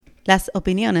Las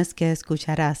opiniones que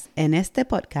escucharás en este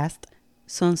podcast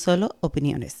son solo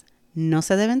opiniones. No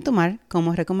se deben tomar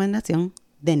como recomendación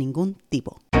de ningún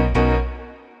tipo.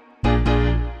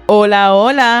 Hola,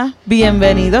 hola.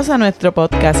 Bienvenidos a nuestro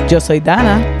podcast. Yo soy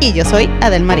Dana. Y yo soy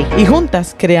Adelmarí. Y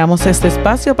juntas creamos este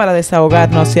espacio para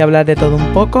desahogarnos y hablar de todo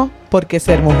un poco, porque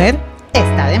ser mujer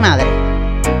está de madre.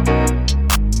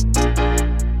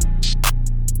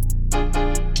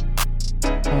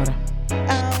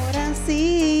 Ahora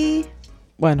sí.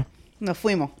 Bueno. Nos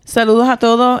fuimos. Saludos a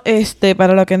todos.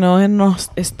 Para los que no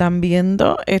nos están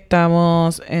viendo,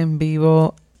 estamos en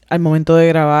vivo al momento de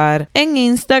grabar en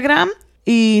Instagram.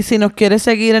 Y si nos quieres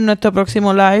seguir en nuestro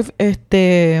próximo live,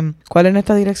 ¿cuál es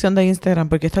nuestra dirección de Instagram?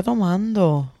 ¿Por qué está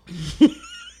tomando?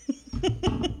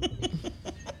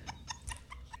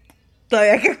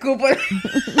 Todavía que escupo.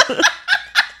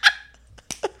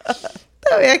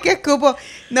 Todavía que escupo.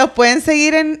 Nos pueden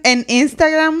seguir en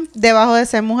Instagram, debajo de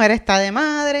Ser Mujer Está de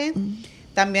Madre.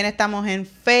 También estamos en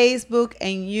Facebook,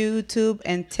 en YouTube,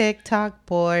 en TikTok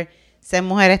por Ser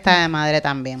Mujer Está de Madre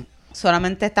también.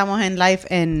 Solamente estamos en live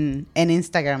en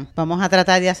Instagram. Vamos a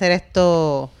tratar de hacer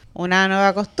esto una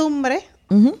nueva costumbre.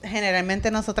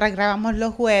 Generalmente nosotras grabamos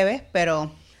los jueves,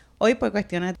 pero hoy por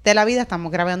cuestiones de la vida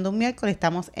estamos grabando un miércoles.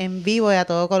 Estamos en vivo y a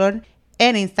todo color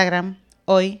en Instagram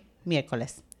hoy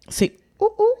miércoles. Sí.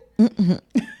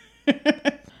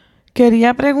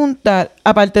 Quería preguntar,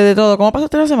 aparte de todo, ¿cómo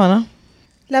pasaste la semana?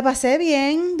 La pasé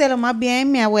bien, de lo más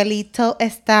bien. Mi abuelito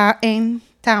está en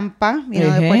Tampa,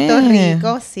 vino de Puerto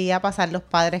Rico, sí, a pasar los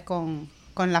padres con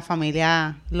la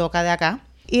familia loca de acá.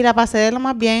 Y la pasé de lo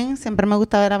más bien. Siempre me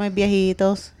gusta ver a mis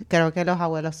viejitos. Creo que los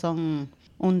abuelos son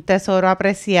un tesoro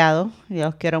apreciado. Yo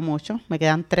los quiero mucho. Me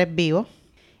quedan 3 vivos.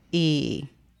 Y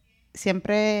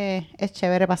siempre es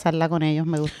chévere pasarla con ellos,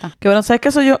 me gusta. Que bueno, ¿sabes que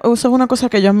eso es una cosa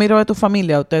que yo admiro de tu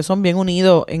familia? Ustedes son bien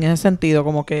unidos en ese sentido,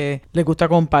 como que les gusta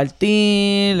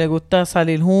compartir, les gusta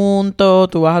salir juntos,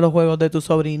 tú vas a los juegos de tu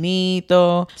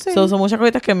sobrinito. Sí. Son muchas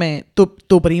cositas que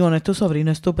tu primo, no es tu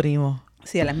sobrino, es tu primo.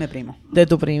 Sí, él es mi primo. De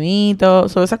tu primito.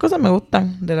 Esas cosas me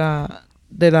gustan,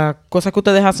 de las cosas que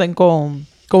ustedes hacen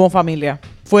como familia,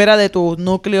 fuera de tu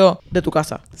núcleo, de tu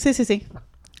casa. Sí.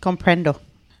 Comprendo.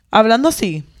 Hablando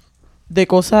así de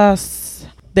cosas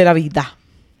de la vida.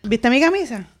 ¿Viste mi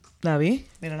camisa? ¿La vi?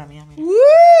 Mira la mía, mira.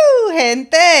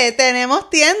 Gente, tenemos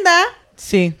tienda.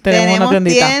 Sí, tenemos una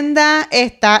tiendita. Tienda,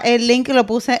 está el link, lo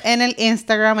puse en el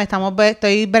Instagram.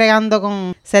 Estoy bregando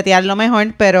con setearlo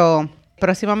mejor, pero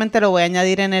próximamente lo voy a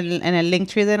añadir en el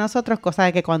Linktree de nosotros, cosa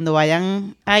de que cuando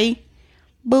vayan ahí,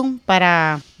 boom,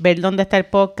 para ver dónde está el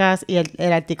podcast y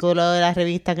el artículo de la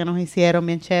revista que nos hicieron,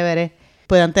 bien chévere,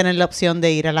 puedan tener la opción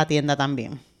de ir a la tienda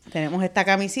también. Tenemos esta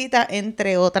camisita,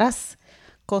 entre otras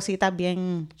cositas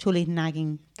bien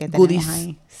chulisnagging que tenemos Goodies.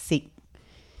 ahí. Sí.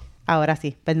 Ahora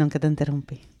sí, perdón que te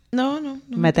interrumpí. No.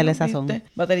 Métele sazón.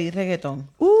 Batería y reggaetón.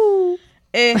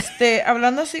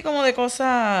 Hablando así como de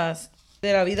cosas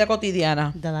de la vida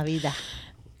cotidiana. De la vida.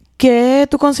 ¿Qué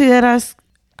tú consideras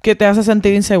que te hace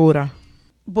sentir insegura?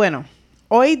 Bueno,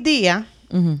 hoy día,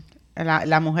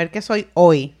 la mujer que soy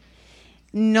hoy,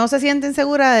 no se siente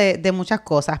insegura de muchas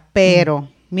cosas, pero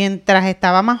mientras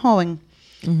estaba más joven,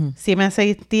 sí me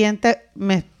sentía...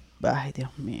 Ay, Dios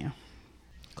mío.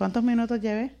 ¿Cuántos minutos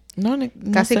llevé? No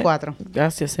Casi sé. 4.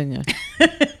 Gracias, señor.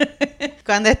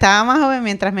 Cuando estaba más joven,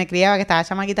 mientras me criaba, que estaba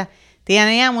chamaquita,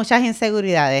 tenía muchas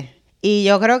inseguridades. Y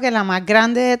yo creo que la más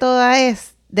grande de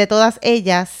todas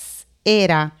ellas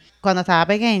era, cuando estaba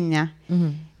pequeña,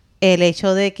 el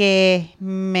hecho de que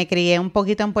me crié un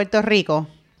poquito en Puerto Rico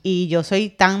y yo soy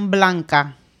tan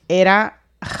blanca, era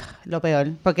lo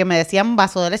peor, porque me decían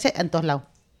vaso de leche en todos lados.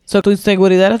 ¿Tu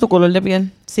inseguridad era tu color de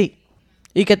piel? Sí.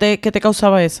 ¿Y qué te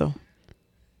causaba eso?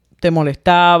 ¿Te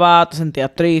molestaba? ¿Te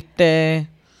sentías triste?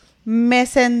 Me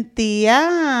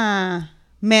sentía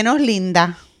menos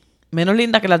linda. ¿Menos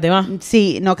linda que las demás?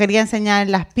 Sí, no quería enseñar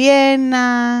las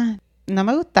piernas. No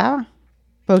me gustaba.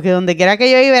 Porque donde quiera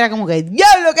que yo iba era como que,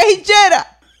 ¡diablo, qué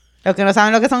hinchera! Los que no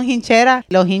saben lo que son hincheras,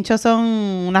 los hinchos son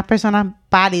unas personas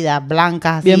pálidas,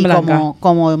 blancas, así bien blanca.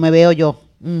 como me veo yo.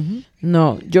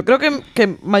 No, yo creo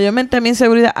que mayormente mi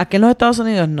inseguridad aquí en los Estados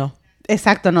Unidos no.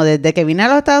 Exacto, no, desde que vine a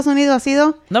los Estados Unidos ha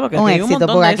sido un éxito.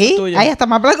 Porque aquí hay hasta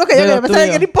más blancos que yo, que pensaba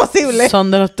que era imposible.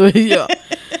 Son de los tuyos.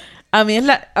 A mí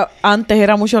antes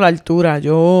era mucho la altura.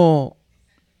 Yo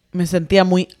me sentía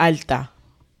muy alta.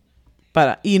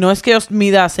 Y no es que yo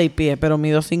mida 6 pies, pero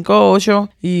mido 5'8",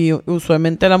 y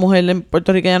usualmente la mujer en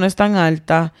Puerto Rico ya no es tan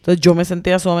alta. Entonces yo me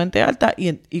sentía sumamente alta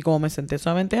y como me sentía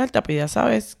sumamente alta, pues ya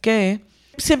sabes que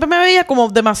siempre me veía como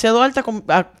demasiado alta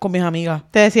con mis amigas.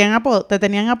 ¿Te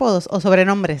tenían apodos o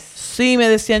sobrenombres? Sí, me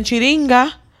decían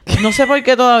chiringa, No sé por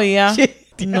qué todavía.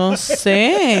 No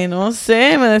sé,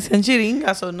 me decían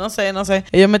chiringas, no sé.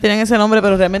 Ellos me tenían ese nombre,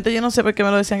 pero realmente yo no sé por qué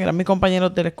me lo decían, eran mis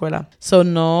compañeros de la escuela.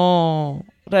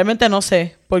 Realmente no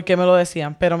sé por qué me lo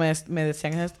decían, pero me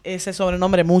decían ese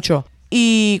sobrenombre mucho.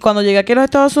 Y cuando llegué aquí a los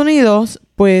Estados Unidos,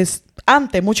 pues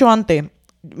mucho antes,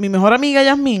 mi mejor amiga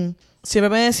Yasmín siempre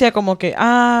me decía como que,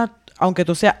 aunque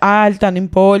tú seas alta, no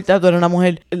importa, tú eres una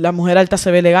mujer, la mujer alta se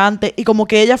ve elegante. Y como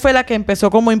que ella fue la que empezó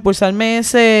como a impulsarme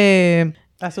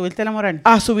A subirte la moral.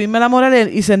 A subirme la moral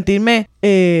y sentirme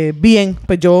bien.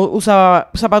 Pues yo usaba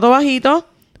zapatos bajitos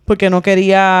porque no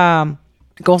quería...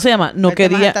 ¿Cómo se llama? No Verte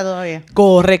más quería... alta todavía.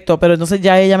 Correcto. Pero entonces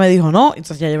ya ella me dijo no.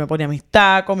 Entonces ya yo me ponía mis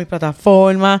tacos, mis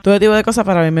plataformas, todo tipo de cosas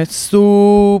para verme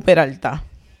súper alta.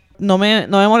 No me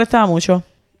molestaba mucho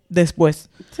después.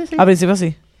 Sí. Al principio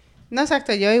sí. No,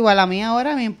 exacto. Yo igual a mí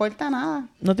ahora me importa nada.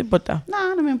 ¿No te importa?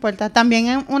 No me importa.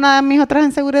 También una de mis otras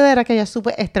inseguridades era que yo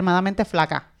supe extremadamente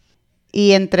flaca.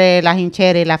 Y entre las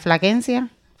hincheras y la flaquencia.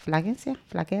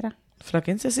 ¿Flaquera?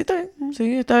 Flaquencia, sí, está bien.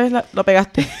 Sí, esta vez lo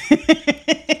pegaste.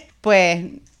 Pues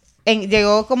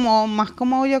llegó más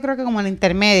como yo creo que como en la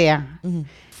intermedia. Uh-huh.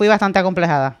 Fui bastante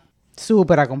acomplejada.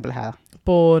 Súper acomplejada.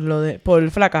 Por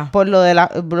flaca. Por lo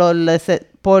de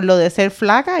ser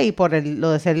flaca y por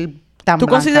lo de ser tan ¿Tú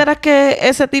blanca. consideras que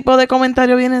ese tipo de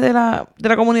comentario viene de la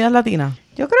comunidad latina?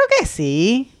 Yo creo que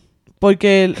sí.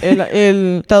 Porque el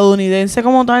estadounidense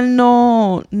como tal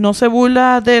no se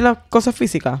burla de las cosas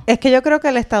físicas. Es que yo creo que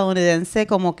el estadounidense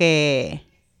como que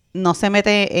no se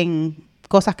mete en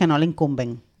cosas que no le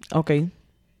incumben. Ok.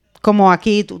 Como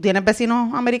aquí tú tienes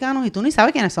vecinos americanos y tú ni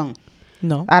sabes quiénes son.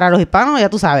 No. Ahora los hispanos ya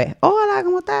tú sabes. Hola,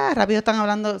 ¿cómo estás? Rápido están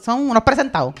hablando. Son unos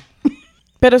presentados.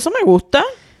 Pero eso me gusta.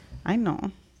 Ay, no.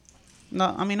 No,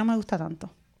 a mí no me gusta tanto.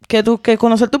 Que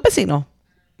conocer tus vecinos.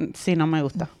 Sí, no me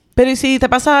gusta. Pero ¿y si te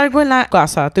pasa algo en la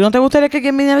casa? ¿Tú no te gustaría que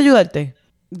alguien viniera a ayudarte?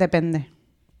 Depende.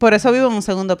 Por eso vivo en un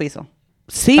segundo piso.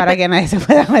 Sí. Para que nadie se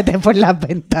pueda meter por las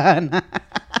ventanas.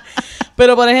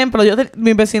 Pero, por ejemplo,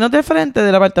 mis vecinos del frente,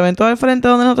 del apartamento del frente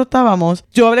donde nosotros estábamos,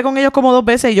 yo hablé con ellos como 2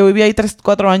 veces y yo vivía ahí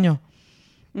 4 años.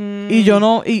 Y yo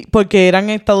no... porque eran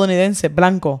estadounidenses,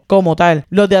 blancos, como tal.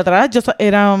 Los de atrás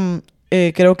eran...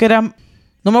 creo que eran...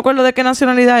 No me acuerdo de qué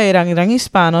nacionalidad eran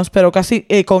hispanos, pero casi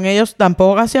con ellos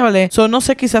tampoco casi hablé. No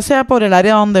sé, quizás sea por el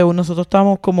área donde nosotros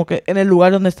estábamos, como que en el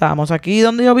lugar donde estábamos. Aquí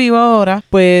donde yo vivo ahora,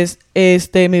 pues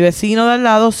mi vecino de al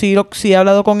lado sí he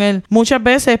hablado con él muchas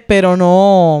veces, pero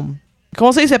no...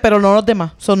 ¿Cómo se dice? Pero no los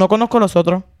demás. No conozco a los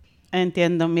otros.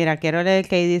 Entiendo. Mira, quiero leer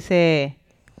que ahí dice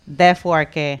Defwar,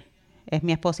 que es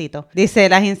mi esposito. Dice,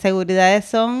 las inseguridades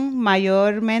son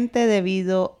mayormente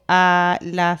debido a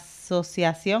la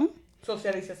socialización,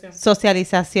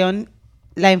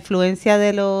 la influencia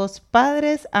de los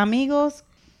padres, amigos,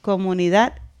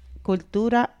 comunidad,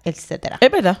 cultura, etcétera. Es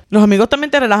verdad. Los amigos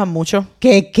también te relajan mucho.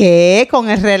 ¿Qué? Con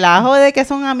el relajo de que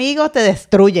son amigos te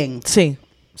destruyen. Sí.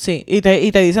 Y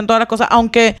te dicen todas las cosas.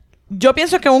 Aunque yo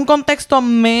pienso que en un contexto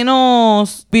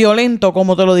menos violento,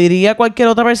 como te lo diría cualquier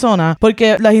otra persona,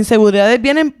 porque las inseguridades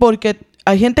vienen porque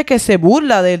hay gente que se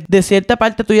burla de cierta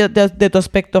parte tuya, de tu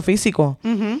aspecto físico.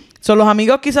 Uh-huh. Los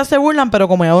amigos quizás se burlan, pero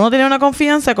como ya uno tiene una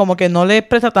confianza, como que no les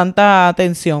presta tanta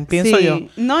atención, pienso yo.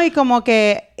 No, y como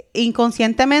que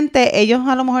inconscientemente ellos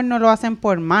a lo mejor no lo hacen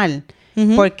por mal.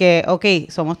 Uh-huh. Porque,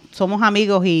 somos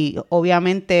amigos y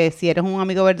obviamente si eres un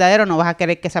amigo verdadero no vas a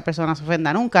querer que esa persona se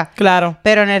ofenda nunca. Claro.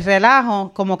 Pero en el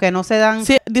relajo, como que no se dan...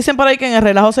 Sí, dicen por ahí que en el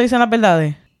relajo se dicen las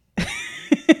verdades.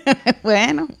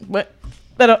 Bueno.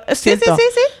 Pero es cierto. Sí.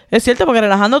 Es cierto, porque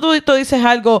relajando tú dices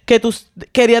algo que tú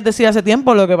querías decir hace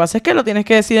tiempo. Lo que pasa es que lo tienes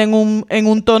que decir en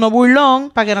un tono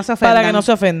burlón. Para que no se ofendan. Para que no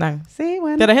se ofendan. Sí,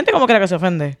 bueno. Pero hay gente como que se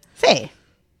ofende.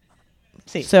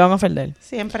 Sí. Se van a ofender.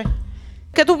 Siempre.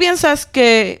 ¿Qué tú piensas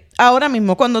que ahora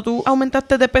mismo, cuando tú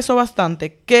aumentaste de peso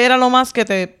bastante, qué era lo más que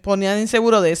te ponía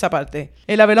inseguro de esa parte?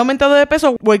 ¿El haber aumentado de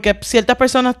peso o el que ciertas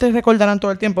personas te recordaran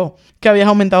todo el tiempo que habías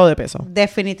aumentado de peso?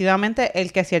 Definitivamente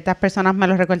el que ciertas personas me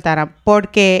lo recordaran.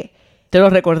 Porque... Te lo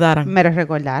recordaran. Me lo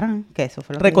recordaran. Que eso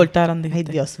fue lo recordaran, que...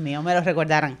 dijiste. Ay, Dios mío, me lo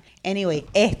recordaran. Anyway,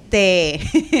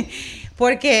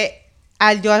 porque...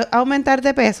 Al yo aumentar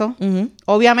de peso, uh-huh,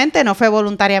 obviamente no fue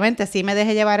voluntariamente, sí me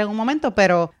dejé llevar en un momento,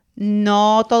 pero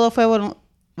no todo fue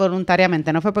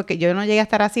voluntariamente, no fue porque yo no llegué a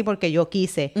estar así porque yo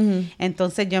quise. Uh-huh.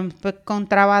 Entonces yo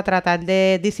encontraba a tratar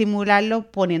de disimularlo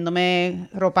poniéndome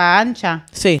ropa ancha.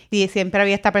 Sí. Y siempre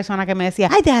había esta persona que me decía,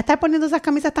 ay, deja de estar poniendo esas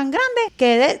camisas tan grandes,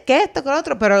 que esto, que lo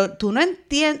otro, pero tú no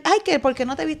entiendes, ay, que ¿por qué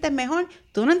no te vistes mejor?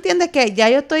 Tú no entiendes que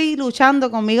ya yo estoy luchando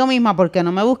conmigo misma porque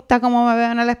no me gusta cómo me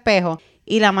veo en el espejo.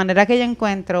 Y la manera que yo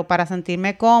encuentro para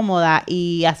sentirme cómoda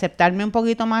y aceptarme un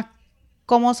poquito más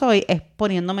como soy es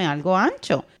poniéndome algo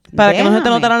ancho. Para que no se te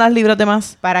notaran las libras de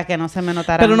más. Para que no se me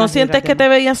notaran. Pero ¿no sientes que te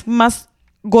veías más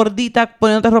gordita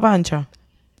poniéndote ropa ancha?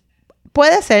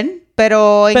 Puede ser,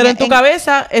 pero en tu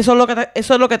cabeza eso es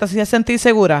lo que te hacía sentir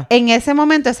segura. En ese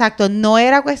momento, exacto, no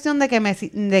era cuestión de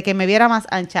que me viera más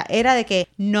ancha, era de que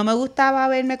no me gustaba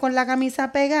verme con la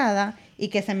camisa pegada y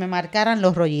que se me marcaran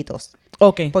los rollitos.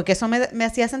 Ok. Porque eso me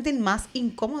hacía sentir más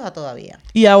incómoda todavía.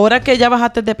 Y ahora que ya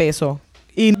bajaste de peso,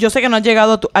 y yo sé que no has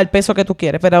llegado al peso que tú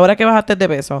quieres, pero ahora que bajaste de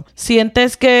peso,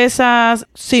 ¿sientes que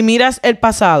si miras el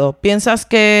pasado, piensas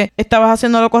que estabas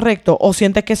haciendo lo correcto o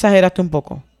sientes que exageraste un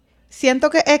poco? Siento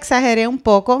que exageré un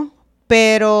poco,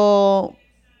 pero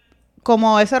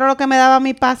como eso era lo que me daba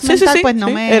mi paz mental, pues no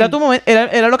me... Era tu momento,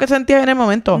 era lo que sentías en el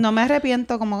momento. No me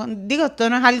arrepiento, como digo, esto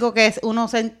no es algo que uno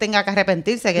tenga que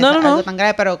arrepentirse, que No, es no, algo no. tan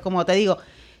grave, pero como te digo,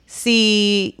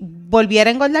 si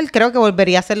volviera a engordar, creo que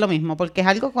volvería a hacer lo mismo, porque es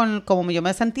algo como yo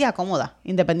me sentía cómoda,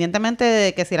 independientemente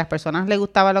de que si a las personas les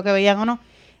gustaba lo que veían o no,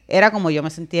 era como yo me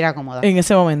sintiera cómoda. En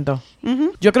ese momento.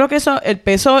 Uh-huh. Yo creo que el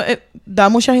peso da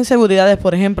muchas inseguridades.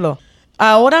 Por ejemplo,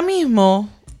 ahora mismo,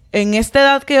 en esta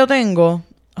edad que yo tengo,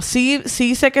 sí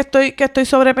sé que estoy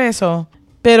sobrepeso,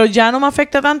 pero ya no me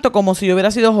afecta tanto como si yo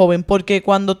hubiera sido joven, porque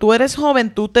cuando tú eres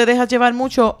joven, tú te dejas llevar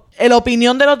mucho. La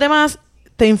opinión de los demás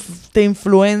te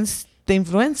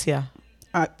influencia.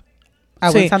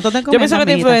 Buen santo te Yo pienso que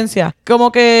te influencia.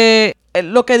 Como que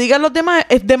lo que digan los demás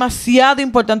es demasiado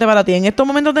importante para ti. En estos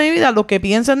momentos de mi vida, lo que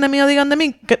piensen de mí o digan de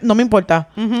mí, que no me importa.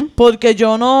 Uh-huh. Porque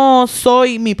yo no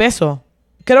soy mi peso.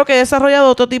 Creo que he desarrollado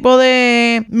otro tipo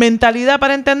de mentalidad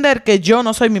para entender que yo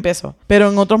no soy mi peso. Pero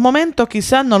en otros momentos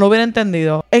quizás no lo hubiera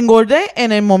entendido. Engordé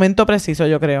en el momento preciso,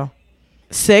 yo creo.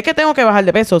 Sé que tengo que bajar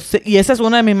de peso. Y esa es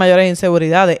una de mis mayores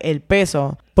inseguridades, el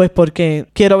peso. Pues porque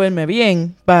quiero verme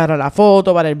bien para la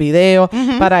foto, para el video,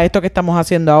 uh-huh, para esto que estamos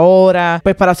haciendo ahora.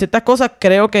 Pues para ciertas cosas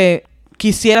creo que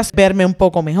quisieras verme un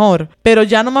poco mejor. Pero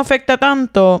ya no me afecta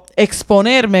tanto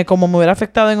exponerme como me hubiera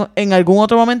afectado en algún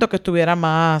otro momento que estuviera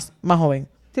más joven.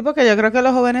 Sí, porque yo creo que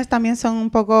los jóvenes también son un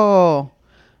poco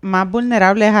más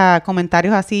vulnerables a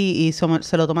comentarios así y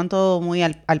se lo toman todo muy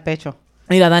al pecho.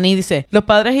 Mira, Dani dice, los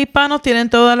padres hispanos tienen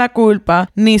toda la culpa,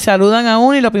 ni saludan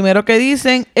aún y lo primero que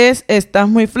dicen es, estás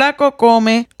muy flaco,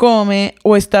 come,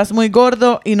 o estás muy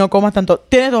gordo y no comas tanto.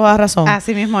 Tienes toda la razón.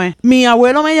 Así mismo es. Mi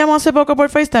abuelo me llamó hace poco por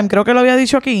FaceTime, creo que lo había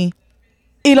dicho aquí,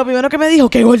 y lo primero que me dijo,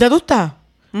 ¿qué gorda tú estás?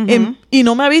 Uh-huh. Y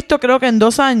no me ha visto creo que en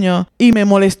 2 años y me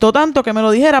molestó tanto que me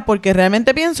lo dijera porque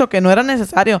realmente pienso que no era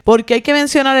necesario, porque hay que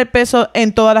mencionar el peso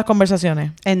en todas las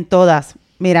conversaciones. En todas.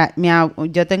 Mira,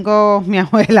 yo tengo mi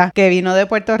abuela que vino de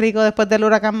Puerto Rico después del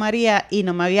huracán María y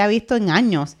no me había visto en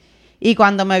años. Y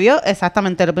cuando me vio,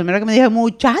 exactamente, lo primero que me dijo,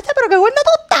 muchacha, pero qué gorda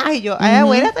tú estás. Y yo, ay,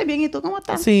 abuela, estoy bien, ¿y tú cómo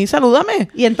estás? Sí, salúdame.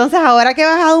 Y entonces ahora que he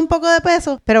bajado un poco de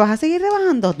peso, pero vas a seguir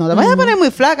rebajando, no te vayas a poner muy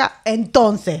flaca.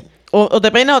 Entonces. O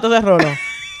te peinas o te haces rolo.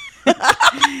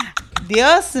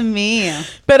 Dios mío.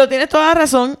 Pero tienes toda la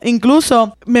razón.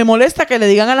 Incluso me molesta que le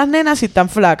digan a las nenas si están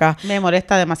flacas. Me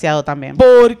molesta demasiado también.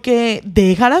 Porque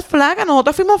déjalas flacas.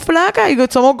 Nosotros fuimos flacas y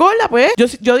somos gordas, pues.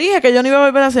 Yo dije que yo no iba a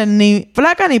volver a ser ni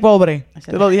flaca ni pobre.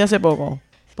 Te lo dije hace poco.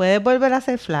 ¿Puedes volver a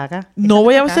ser flaca? No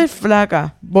voy a ser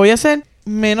flaca. Voy a ser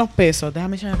menos peso.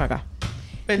 Déjame echarme para acá.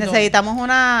 Perdón. Necesitamos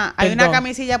hay una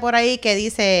camisilla por ahí que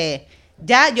dice...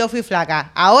 Ya yo fui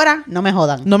flaca. Ahora no me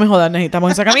jodan. No me jodan.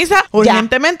 Necesitamos esa camisa.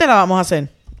 Urgentemente la vamos a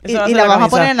hacer. Y la vamos a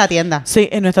poner en la tienda. Sí,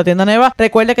 en nuestra tienda nueva.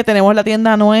 Recuerde que tenemos la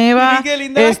tienda nueva. Qué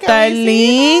linda está el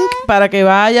link para que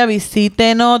vaya,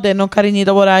 visítenos, denos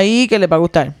cariñito por ahí, que les va a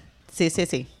gustar. Sí.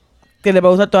 Que les va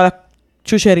a gustar todas las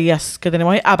chucherías que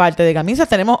tenemos ahí. Aparte de camisas,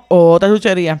 tenemos otra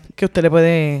chuchería que usted le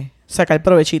puede sacar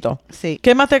provechito. Sí.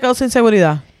 ¿Qué más te causa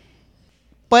inseguridad?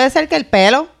 Puede ser que el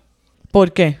pelo.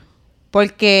 ¿Por qué?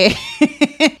 Porque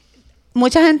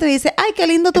mucha gente dice, ay, qué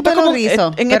lindo tu pelo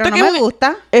rizo. Pero no me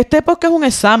gusta. Este podcast es un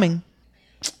examen.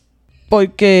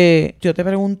 Porque yo te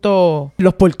pregunto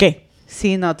los por qué.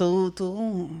 Sí, no,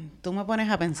 tú me pones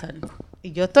a pensar.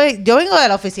 Y yo vengo de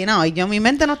la oficina hoy. Mi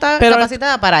mente no está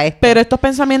capacitada para esto. Pero estos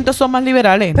pensamientos son más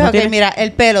liberales. Pero mira,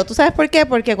 el pelo. ¿Tú sabes por qué?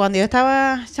 Porque cuando yo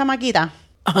estaba chamaquita,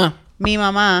 ajá, mi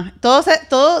mamá, todo se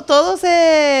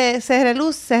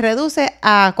reduce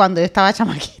a cuando yo estaba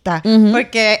chamaquita. Uh-huh.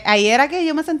 Porque ahí era que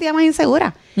yo me sentía más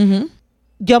insegura. Uh-huh.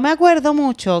 Yo me acuerdo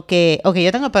mucho que,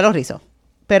 yo tengo el pelo rizo.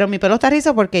 Pero mi pelo está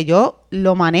rizo porque yo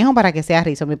lo manejo para que sea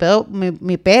rizo. Mi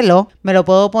pelo me lo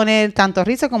puedo poner tanto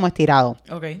rizo como estirado.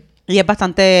 Okay. Y es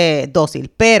bastante dócil.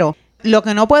 Pero lo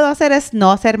que no puedo hacer es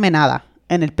no hacerme nada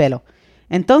en el pelo.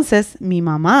 Entonces, mi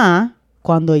mamá,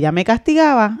 cuando ella me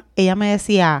castigaba, ella me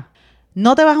decía...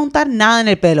 No te vas a untar nada en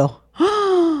el pelo.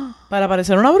 ¿Para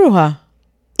parecer una bruja?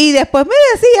 Y después me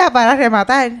decía, para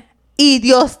rematar, y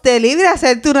Dios te libre de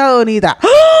hacerte una donita.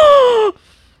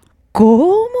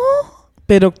 ¿Cómo?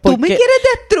 Pero ¿Tú me quieres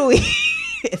destruir?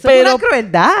 Eso es una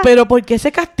crueldad. Pero ¿por qué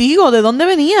ese castigo? ¿De dónde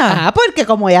venía? Ah, porque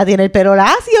como ella tiene el pelo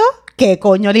lacio, ¿qué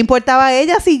coño le importaba a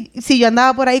ella si yo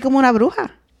andaba por ahí como una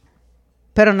bruja?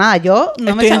 Pero nada, yo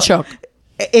no Estoy en shock.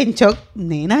 En shock.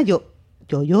 Nena, yo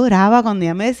lloraba cuando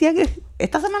ella me decía que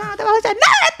esta semana no te vas a echar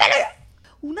nada de pelo.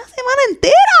 Una semana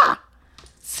entera.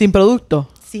 Sin producto.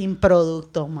 Sin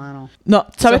producto, mano. No,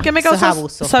 ¿sabes qué me causó?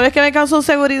 Abuso. ¿Sabes qué me causó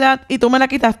seguridad y tú me la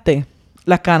quitaste?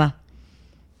 Las canas.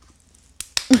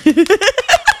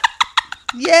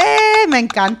 Yeah, me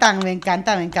encantan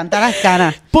las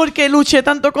canas. Porque luché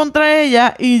tanto contra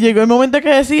ella y llegó el momento que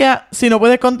decía, si no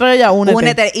puedes contra ella,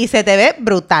 únete. Y se te ve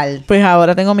brutal. Pues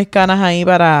ahora tengo mis canas ahí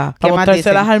para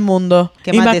mostrárselas al mundo.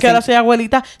 Y más que ahora soy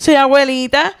abuelita. Soy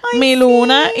abuelita, ay, mi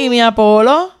Luna y mi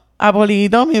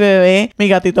Apolito, mi bebé, mi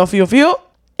gatito Fiu Fiu.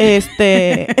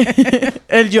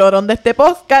 El llorón de este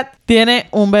podcast tiene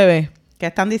un bebé. ¿Qué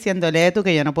están diciendo? Lee tú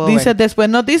que yo no puedo Dice, ver. después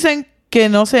nos dicen que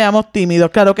no seamos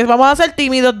tímidos. Claro que vamos a ser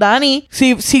tímidos, Dani.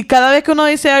 Si cada vez que uno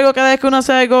dice algo, cada vez que uno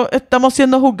hace algo, estamos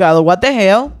siendo juzgados. What the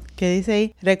hell? ¿Qué dice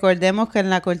ahí? Recordemos que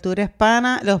en la cultura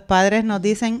hispana los padres nos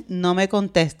dicen no me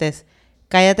contestes,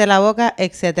 cállate la boca,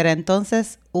 etcétera.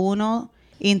 Entonces uno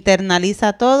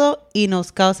internaliza todo y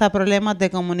nos causa problemas de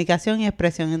comunicación y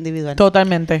expresión individual.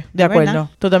 Totalmente de acuerdo. ¿Verdad?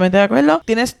 Totalmente de acuerdo.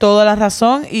 Tienes toda la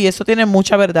razón y eso tiene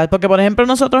mucha verdad. Porque, por ejemplo,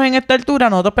 nosotros en esta altura,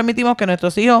 nosotros permitimos que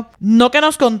nuestros hijos, no que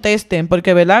nos contesten,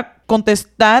 porque, ¿verdad?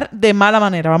 Contestar de mala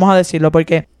manera, vamos a decirlo,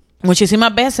 porque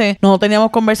muchísimas veces no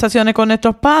teníamos conversaciones con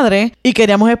nuestros padres y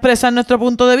queríamos expresar nuestro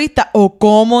punto de vista o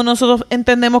cómo nosotros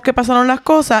entendemos que pasaron las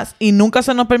cosas y nunca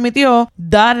se nos permitió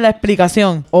dar la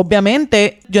explicación.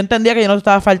 Obviamente, yo entendía que yo no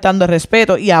estaba faltando el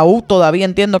respeto y aún todavía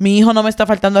entiendo, mi hijo no me está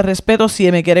faltando el respeto si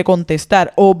él me quiere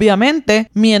contestar. Obviamente,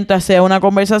 mientras sea una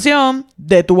conversación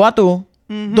de tú a tú,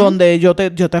 donde yo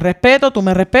te respeto, tú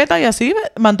me respetas y así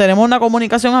mantenemos una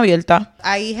comunicación abierta.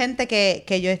 Hay gente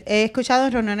que yo he escuchado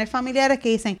en reuniones familiares que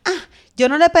dicen, yo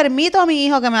no le permito a mi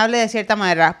hijo que me hable de cierta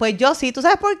manera. Pues yo sí, ¿tú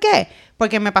sabes por qué?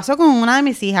 Porque me pasó con una de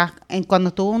mis hijas cuando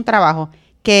estuvo en un trabajo,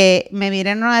 que me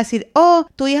vinieron a decir,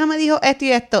 tu hija me dijo esto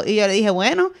y esto. Y yo le dije,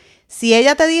 bueno, si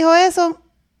ella te dijo eso,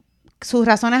 sus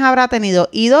razones habrá tenido.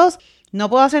 Y dos, no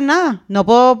puedo hacer nada. No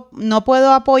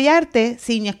puedo apoyarte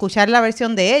sin escuchar la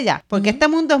versión de ella. Porque este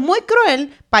mundo es muy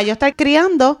cruel para yo estar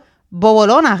criando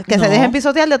bobolonas que se dejen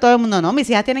pisotear de todo el mundo. No, mis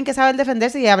hijas tienen que saber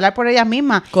defenderse y hablar por ellas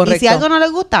mismas. Correcto. Y si algo no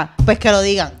les gusta, pues que lo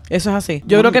digan. Eso es así.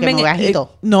 Yo creo que me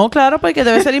agito. no, claro, porque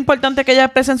debe ser importante que ellas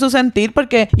expresen su sentir,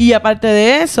 porque, y aparte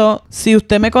de eso, si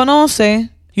usted me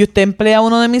conoce y usted emplea a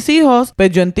uno de mis hijos, pues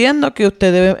yo entiendo que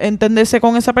usted debe entenderse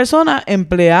con esa persona,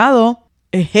 empleado,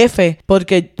 jefe,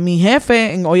 porque mi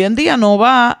jefe hoy en día no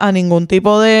va a ningún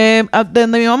tipo de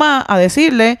mi mamá a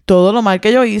decirle todo lo mal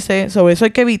que yo hice. Sobre eso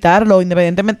hay que evitarlo,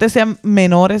 independientemente sean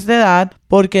menores de edad,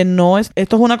 porque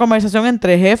esto es una conversación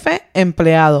entre jefe y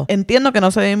empleado. Entiendo que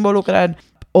no se debe involucrar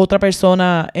otra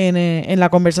persona en la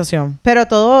conversación. Pero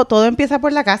todo empieza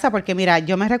por la casa, porque mira,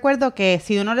 yo me recuerdo que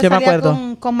si uno le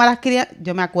salía con malas crianzas,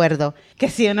 yo me acuerdo que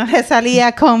si uno le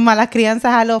salía con malas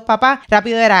crianzas a los papás,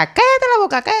 rápido era,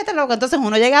 cállate la boca. Entonces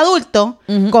uno llega adulto,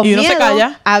 con y uno miedo se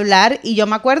calla a hablar, y yo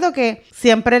me acuerdo que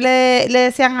siempre le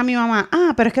decían a mi mamá,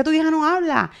 pero es que tu hija no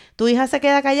habla, tu hija se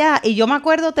queda callada, y yo me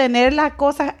acuerdo tener las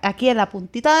cosas aquí en la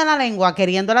puntita de la lengua,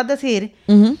 queriéndolas decir,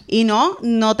 y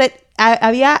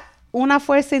había una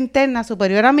fuerza interna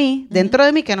superior a mí, dentro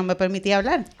de mí, que no me permitía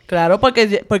hablar. Claro,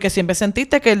 porque siempre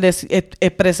sentiste que el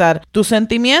expresar tus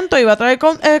sentimientos iba a traer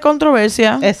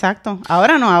controversia. Exacto.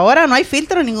 Ahora no hay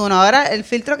filtro ninguno. Ahora el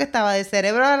filtro que estaba del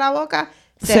cerebro a la boca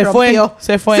se rompió.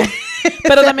 Se fue.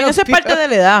 Pero también eso es parte de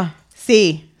la edad.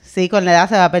 Sí, con la edad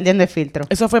se va perdiendo el filtro.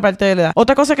 Eso fue parte de la edad.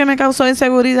 Otra cosa que me causó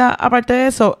inseguridad, aparte de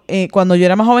eso, cuando yo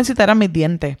era más jovencita, eran mis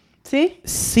dientes. ¿Sí?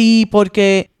 Sí,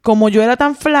 porque como yo era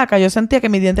tan flaca, yo sentía que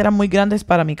mis dientes eran muy grandes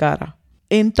para mi cara.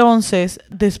 Entonces,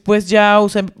 después ya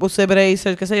usé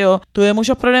braces, qué sé yo. Tuve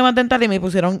muchos problemas dentales y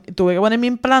tuve que poner mi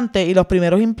implante. Y los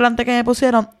primeros implantes que me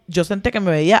pusieron, yo sentí que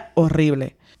me veía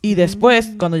horrible. Y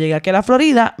después, cuando llegué aquí a la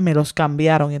Florida, me los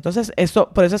cambiaron. Y entonces,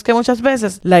 por eso es que muchas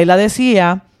veces Laila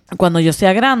decía, cuando yo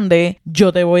sea grande,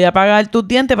 yo te voy a pagar tus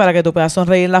dientes para que tú puedas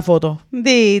sonreír en la foto.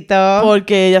 Dito.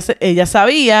 Porque ella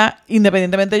sabía,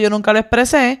 independientemente yo nunca lo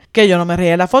expresé, que yo no me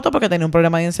reía en la foto porque tenía un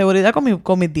problema de inseguridad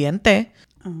con mis dientes.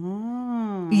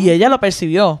 Y ella lo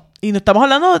percibió. Y no estamos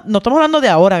hablando de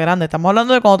ahora grande, estamos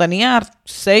hablando de cuando tenía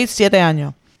 6, 7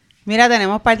 años. Mira,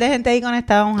 tenemos un par de gente ahí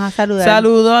conectada. Vamos a saludar.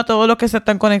 Saludos a todos los que se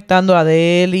están conectando. A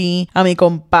Deli, a mi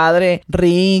compadre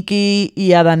Ricky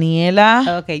y a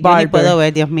Daniela. Ok, yo ni puedo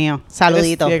ver, Dios mío.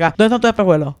 Saludito. ¿Dónde están tus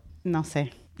espejuelos? No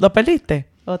sé. ¿Los perdiste?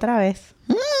 Otra vez.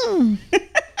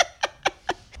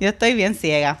 Yo estoy bien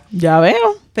ciega. Ya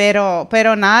veo.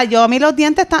 Pero nada, yo a mí los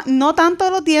dientes, no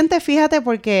tanto los dientes, fíjate,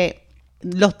 porque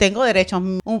los tengo derechos.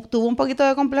 Tuve un poquito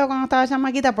de complejo cuando estaba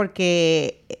chamaquita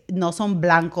porque no son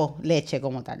blancos leche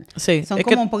como tal. Sí. Son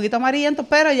como un poquito amarillentos,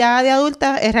 pero ya de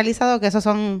adulta he realizado que eso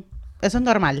es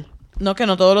normal. No, que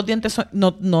no todos los dientes son...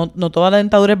 No toda la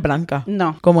dentadura es blanca.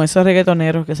 No. Como esos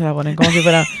reggaetoneros que se la ponen como si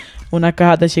fuera unas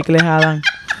cajas de chicles Adam.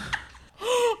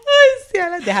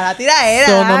 Deja la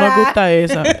tiradera. No nos gusta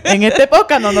eso. En este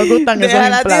podcast no nos gustan esos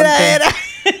implantes.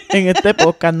 En este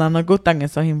podcast no nos gustan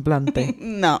esos implantes.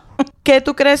 No. ¿Qué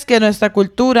tú crees que nuestra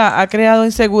cultura ha creado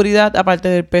inseguridad aparte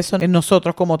del peso en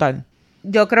nosotros como tal?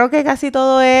 Yo creo que casi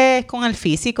todo es con el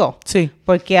físico. Sí.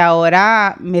 Porque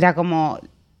ahora, mira, como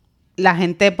la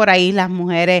gente por ahí, las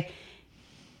mujeres,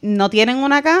 no tienen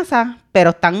una casa,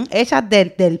 pero están hechas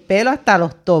del pelo hasta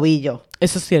los tobillos.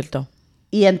 Eso es cierto.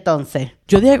 Y entonces...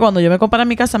 Yo dije que cuando yo me comprara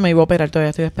mi casa me iba a operar.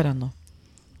 Todavía estoy esperando.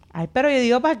 Ay, pero yo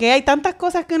digo, ¿para qué? Hay tantas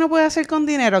cosas que uno puede hacer con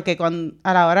dinero que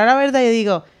a la hora de la verdad yo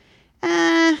digo,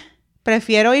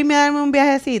 prefiero irme a darme un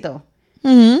viajecito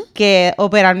que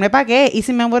operarme para qué. ¿Y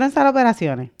si me muero en salas de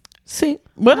operaciones? Sí.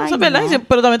 Bueno, eso es verdad. No.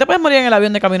 Pero también te puedes morir en el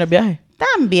avión de camino al viaje.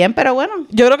 También, pero bueno.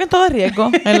 Yo creo que todo es riesgo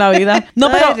en la vida. No,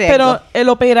 pero el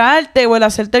operarte o el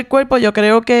hacerte el cuerpo, yo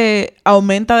creo que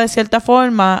aumenta de cierta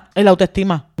forma el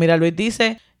autoestima. Mira, Luis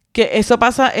dice que eso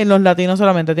pasa en los latinos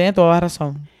solamente. Tiene toda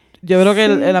razón. Yo creo que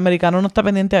el americano no está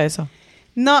pendiente a eso.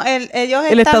 No, ellos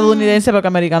El estadounidense, porque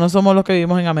americanos somos los que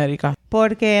vivimos en América.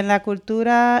 Porque en la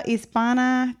cultura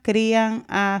hispana crían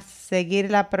a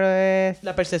seguir la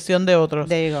percepción de otros.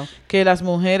 There you go. Que las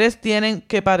mujeres tienen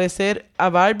que parecer a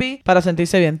Barbie para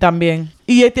sentirse bien. También.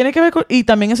 Y tiene que ver con... Y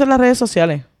también eso en las redes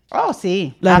sociales. Oh,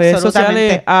 sí. Las redes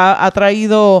sociales ha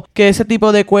traído que ese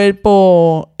tipo de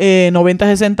cuerpo 90,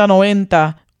 60,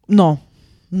 90... No.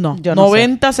 Yo no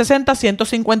 90, 60,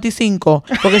 155.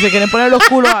 Porque se quieren poner los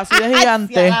culos así de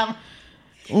gigantes.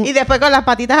 Y después con las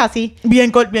patitas así.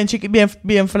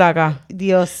 Bien flacas.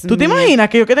 Dios ¿Tú te imaginas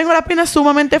que yo que tengo las piernas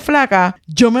sumamente flacas,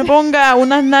 yo me ponga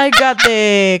unas nalgas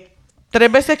de 3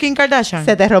 veces Kim Kardashian?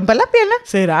 ¿Se te rompen las piernas?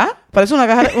 ¿Será? Parece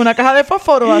una caja de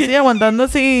fósforo así, aguantando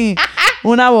así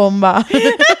una bomba.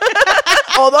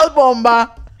 O 2 bombas.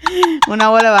 Una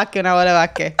bola de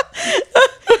básquet.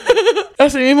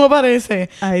 Así mismo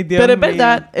parece. Ay, Dios Pero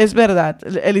mío. es verdad.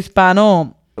 El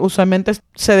hispano usualmente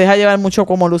se deja llevar mucho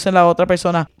como luce la otra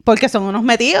persona. Porque son unos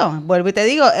metidos. Vuelvo y te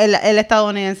digo, el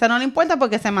estadounidense no le importa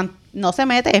porque no se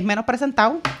mete, es menos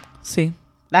presentado. Sí.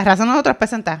 La raza de nosotros es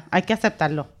presentar. Hay que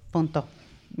aceptarlo. Punto.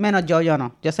 Menos yo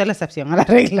no. Yo soy la excepción a la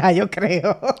regla, yo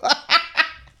creo.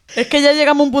 Es que ya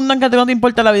llegamos a un punto en que no te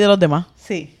importa la vida de los demás.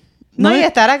 Sí. No, y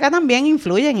estar acá también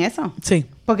influye en eso. Sí.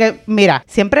 Porque, mira,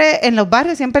 siempre en los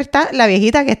barrios siempre está la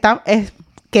viejita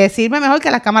que sirve mejor que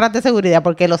las cámaras de seguridad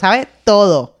porque lo sabe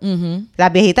todo.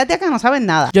 Las viejitas de acá no saben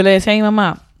nada. Yo le decía a mi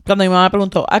mamá, cuando mi mamá me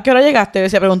preguntó, ¿a qué hora llegaste? Le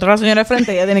decía, preguntar a la señora de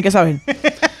frente, ella tiene que saber.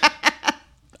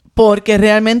 Porque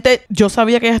realmente yo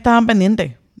sabía que ellas estaban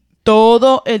pendientes.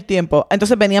 Todo el tiempo.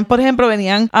 Entonces venían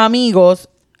amigos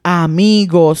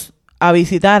a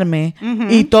visitarme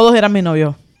y todos eran mis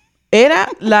novios. Era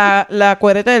la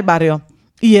cuereta del barrio.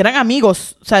 Y eran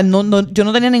amigos. O sea, yo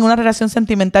no tenía ninguna relación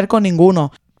sentimental con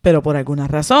ninguno. Pero por alguna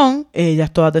razón,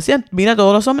 ellas todas decían, mira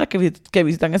todos los hombres que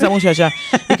visitan a esa muchacha.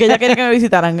 Y que ella quería que me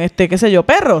visitaran, qué sé yo,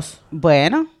 perros.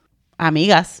 Bueno,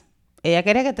 amigas. Ella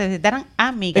quería que te visitaran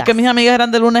amigas. Es que mis amigas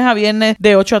eran de lunes a viernes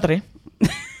de 8 a 3.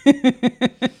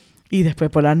 Y después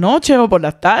por las noches o por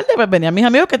las tardes, pues venían mis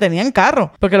amigos que tenían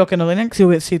carro. Porque los que no tenían,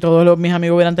 si todos mis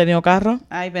amigos hubieran tenido carro.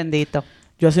 Ay, bendito.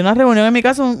 Yo hacía una reunión en mi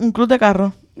casa, un club de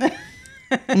carro.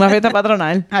 Una fiesta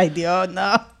patronal. Ay, Dios,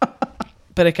 no.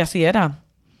 Pero es que así era.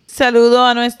 Saludo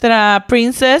a nuestra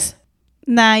princess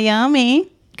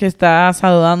Naomi, que está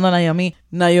saludando a Naomi.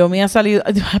 Naomi ha salido...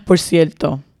 Por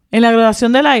cierto, en la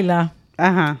graduación de Laila,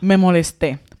 me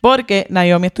molesté. Porque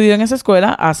Naomi estudió en esa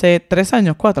escuela hace 3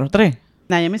 años, 4, 3.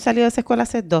 Naomi salió de esa escuela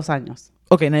hace 2 años.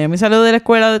 Ok, Naomi salió de la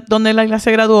escuela donde Laila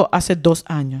se graduó hace 2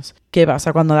 años. ¿Qué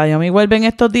pasa? Cuando Naomi vuelve en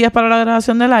estos días para la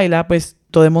graduación de Laila, pues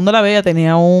todo el mundo la veía.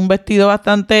 Tenía un vestido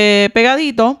bastante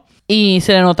pegadito. Y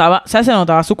se le notaba, se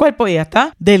notaba su cuerpo y ella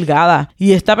está delgada.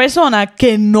 Y esta persona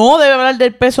que no debe hablar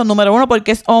del peso, número 1,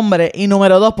 porque es hombre, y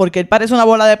número 2, porque él parece una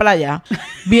bola de playa,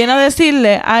 viene a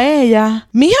decirle a ella,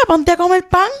 mija, ponte a comer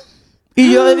pan.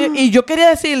 Y yo quería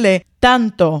decirle,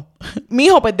 tanto,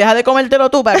 mijo, pues deja de comértelo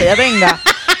tú para que ella tenga.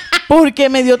 Porque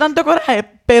me dio tanto coraje,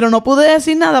 pero no pude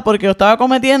decir nada porque yo estaba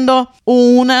cometiendo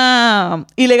una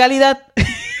ilegalidad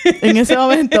en ese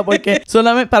momento. Porque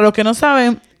solamente, para los que no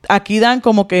saben, aquí dan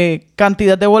como que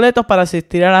cantidad de boletos para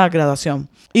asistir a la graduación.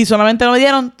 Y solamente me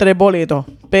dieron 3 boletos.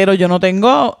 Pero yo no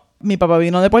tengo... Mi papá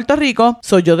vino de Puerto Rico.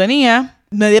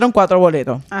 Me dieron 4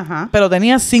 boletos. Ajá. Pero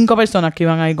tenía 5 personas que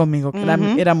iban a ir conmigo.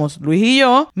 Éramos Luis y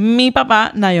yo, mi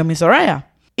papá, Naomi y Soraya.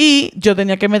 Y yo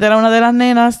tenía que meter a una de las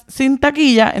nenas sin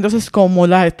taquilla. Entonces, como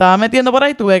las estaba metiendo por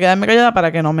ahí, tuve que quedarme callada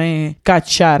para que no me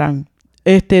cacharan.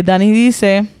 Dani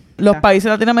dice... Los países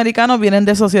latinoamericanos vienen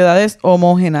de sociedades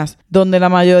homogéneas, donde la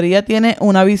mayoría tiene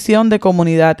una visión de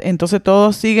comunidad. Entonces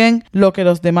todos siguen lo que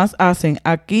los demás hacen.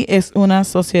 Aquí es una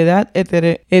sociedad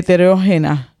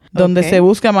heterogénea, donde se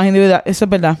busca más individualidad. Eso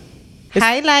es verdad.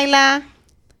 Hi, Laila.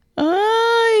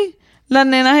 Ay, las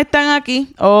nenas están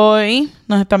aquí hoy.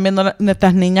 Nos están viendo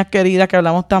nuestras niñas queridas que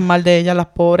hablamos tan mal de ellas, las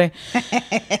pobres.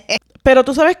 Pero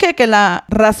tú sabes que la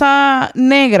raza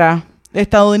negra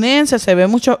estadounidense se ve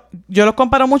mucho, yo los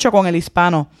comparo mucho con el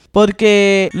hispano,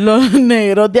 porque los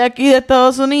negros de aquí de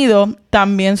Estados Unidos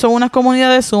también son unas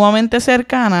comunidades sumamente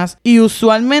cercanas y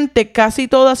usualmente casi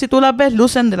todas, si tú las ves,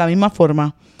 lucen de la misma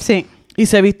forma. Sí. Y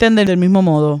se visten del mismo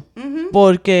modo,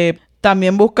 porque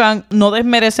también buscan no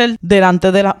desmerecer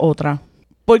delante de la otra.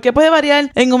 ¿Por qué puede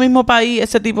variar en un mismo país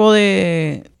ese tipo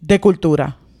de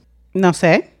cultura? No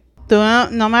sé. Tú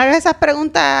no me hagas esas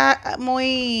preguntas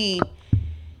muy...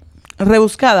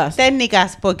 rebuscadas.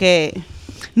 técnicas, porque...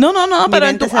 No, pero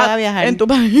en tu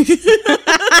país.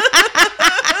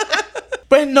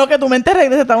 Pues no, que tu mente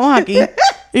regrese, estamos aquí.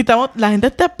 Y la gente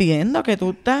está viendo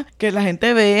que la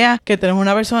gente vea que tú eres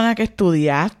una persona que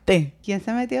estudiaste. ¿Quién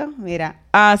se metió? Mira.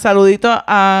 Saludito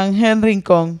a Ángel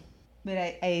Rincón. Mira,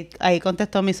 ahí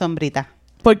contestó mi sombrita.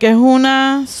 Porque es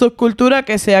una subcultura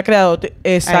que se ha creado.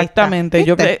 Exactamente.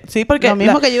 Yo creo, sí, porque lo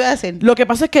mismo que yo iba a decir. Lo que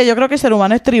pasa es que yo creo que el ser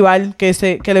humano es tribal,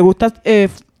 que le gusta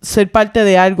ser parte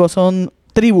de algo. Son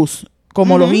tribus,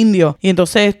 como los indios. Y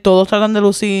entonces todos tratan de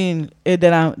lucir de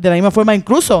la misma forma.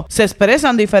 Incluso se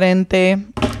expresan diferente,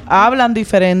 hablan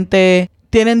diferente,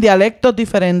 tienen dialectos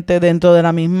diferentes dentro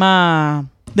del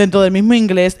mismo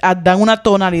inglés. Dan una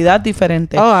tonalidad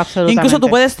diferente. Oh, absolutamente. Incluso tú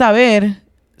puedes saber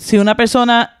si una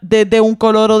persona de un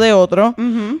color o de otro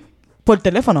por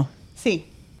teléfono. Sí.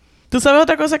 ¿Tú sabes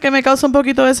otra cosa que me causa un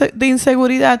poquito de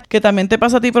inseguridad? Que también te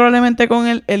pasa a ti probablemente con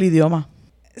el idioma.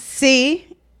 Sí.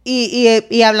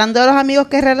 Y hablando de los amigos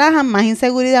que relajan, más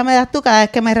inseguridad me das tú cada vez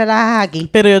que me relajas aquí.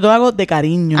 Pero yo lo hago de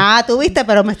cariño. Ah, tú viste,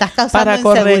 pero me estás causando para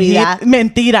corregir. inseguridad.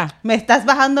 Mentira. Me estás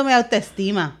bajando mi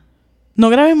autoestima. No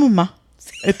grabemos más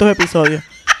estos episodios.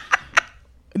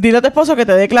 Dile a tu esposo que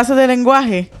te dé clases de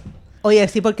lenguaje. Oye,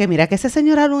 sí, porque mira que ese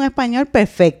señor habla un español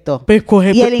perfecto. Pues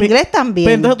y el inglés también.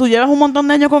 Pero entonces tú llevas un montón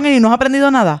de años con él y no has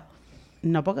aprendido nada.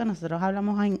 No, porque nosotros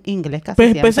hablamos en inglés casi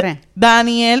siempre. Pues,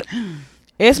 Daniel,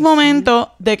 es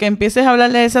momento de que empieces a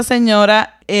hablarle a esa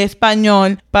señora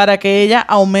español para que ella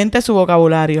aumente su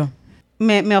vocabulario.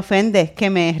 Me ofende que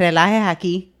me relajes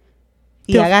aquí.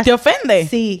 Y ¿Te ofende?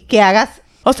 Sí, que hagas...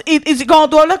 O sea, y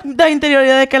cuando tú hablas de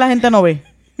interioridad de que la gente no ve.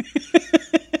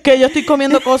 Que yo estoy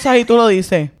comiendo cosas y tú lo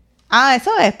dices. Ah,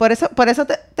 eso es. Por eso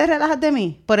te relajas de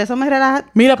mí. Por eso me relajas.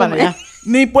 Mira para allá.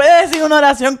 Ni puedes decir una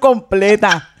oración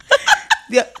completa.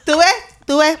 Dios,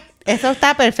 ¿tú ves? Eso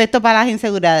está perfecto para las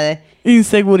inseguridades.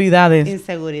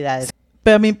 Inseguridades.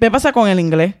 Pero a mí me pasa con el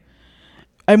inglés.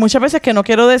 Hay muchas veces que no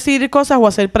quiero decir cosas o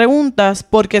hacer preguntas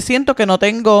porque siento que no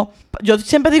tengo... Yo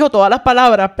siempre digo todas las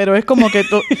palabras, pero es como que...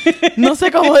 no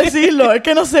sé cómo decirlo. Es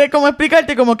que no sé cómo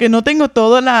explicarte. Como que no tengo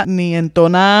ni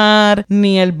entonar,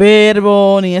 ni el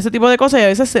verbo, ni ese tipo de cosas. Y a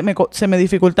veces se me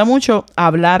dificulta mucho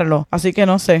hablarlo. Así que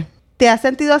no sé. ¿Te has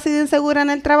sentido así de insegura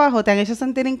en el trabajo? ¿Te han hecho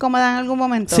sentir incómoda en algún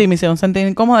momento? Sí, me hicieron sentir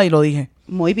incómoda y lo dije.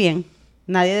 Muy bien.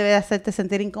 Nadie debe hacerte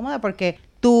sentir incómoda porque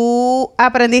tú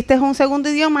aprendiste un segundo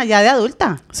idioma ya de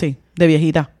adulta. Sí, de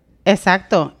viejita.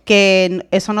 Exacto. Que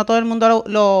eso no todo el mundo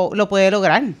lo puede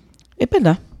lograr. Es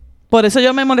verdad. Por eso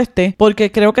yo me molesté.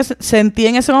 Porque creo que sentí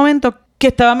en ese momento que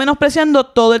estaba menospreciando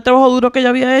todo el trabajo duro que yo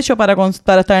había hecho para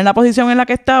estar en la posición en la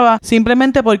que estaba.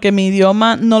 Simplemente porque mi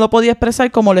idioma no lo podía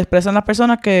expresar como lo expresan las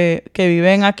personas que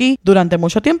viven aquí durante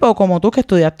mucho tiempo. O como tú que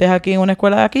estudiaste aquí en una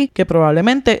escuela de aquí. Que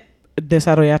probablemente...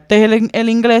 desarrollaste el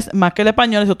inglés más que el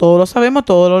español, eso todos lo sabemos,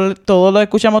 todos lo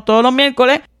escuchamos todos los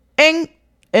miércoles en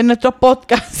nuestros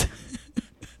podcasts.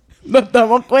 Nos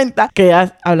damos cuenta que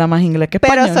habla más inglés que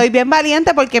español. Pero soy bien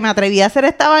valiente porque me atreví a hacer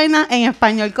esta vaina en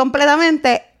español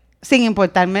completamente sin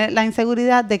importarme la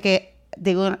inseguridad de que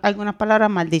digo algunas palabras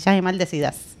maldichas y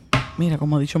maldecidas. Mira,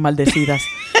 como he dicho, maldecidas.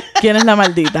 ¿Quién es la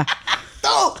maldita? ¡Tú!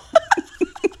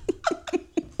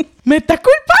 ¿Me estás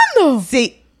culpando?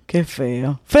 Sí. Qué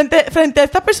feo. Frente a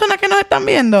estas personas que nos están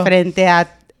viendo. Frente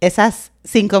a esas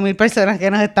 5,000 personas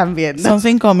que nos están viendo. Son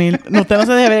 5,000. Usted no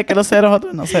se debe ver que los ceros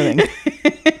otros no se ven.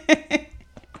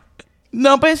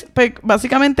 No, pues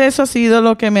básicamente eso ha sido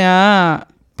lo que me ha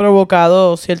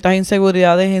provocado ciertas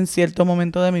inseguridades en cierto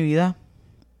momento de mi vida.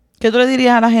 ¿Qué tú le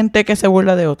dirías a la gente que se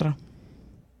burla de otra?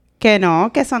 Que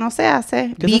no, que eso no se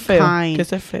hace. Que eso es feo. Que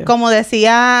eso es feo. Como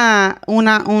decía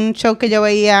un show que yo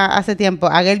veía hace tiempo,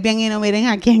 haga el bien y no miren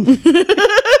a quién.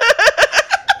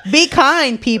 Be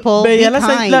kind, people. Be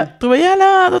kind. ¿Tú veías a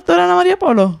la doctora Ana María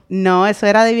Polo? No, eso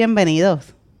era de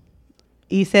bienvenidos.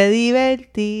 Y se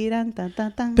divertirán, tan,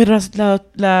 tan, tan. Pero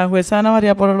la jueza Ana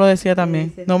María Polo lo decía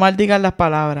también. Sí. No maldigan las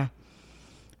palabras.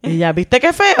 Y ya, ¿viste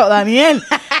qué feo, Daniel?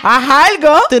 Haz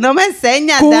algo. Tú no me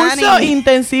enseñas, Dani. Curso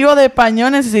intensivo de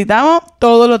español necesitamos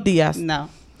todos los días. No.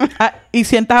 Y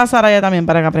sientas a Saraya también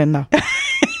para que aprenda.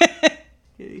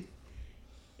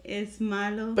 Es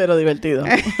malo. Pero divertido.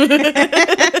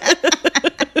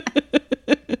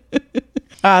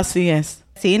 Así es.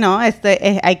 Sí, no, hay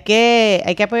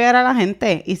que apoyar a la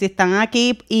gente. Y si están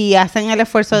aquí y hacen el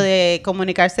esfuerzo de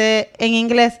comunicarse en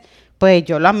inglés, pues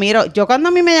yo lo admiro. Yo cuando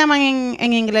a mí me llaman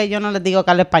en inglés, yo no les digo que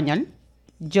hablo español.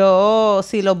 Yo,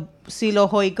 si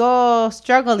los oigo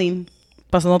struggling.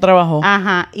 Pasando trabajo.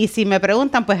 Ajá. Y si me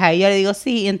preguntan, pues ahí yo le digo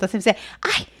sí. Y entonces me dice,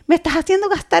 ay, ¿me estás haciendo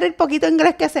gastar el poquito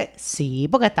inglés que sé? Sí,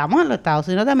 porque estamos en los Estados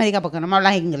Unidos de América. ¿Por qué no me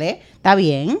hablas inglés? Está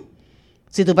bien.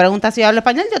 Si tú preguntas si yo hablo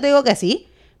español, yo te digo que sí.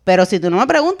 Pero si tú no me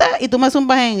preguntas y tú me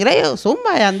zumbas en inglés, yo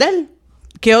zumba, Andel.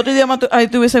 ¿Qué otro idioma a ti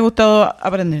te hubiese gustado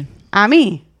aprender? A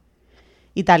mí,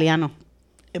 italiano.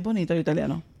 Es bonito el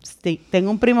italiano. Sí,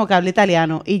 tengo un primo que habla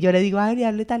italiano y yo le digo, ay,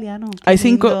 hablo italiano. Hay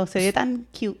 5... Se ve tan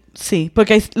cute. Sí,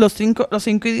 porque hay los cinco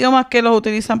idiomas que los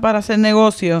utilizan para hacer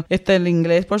negocios. El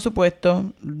inglés, por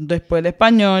supuesto. Después el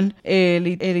español,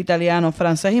 el italiano,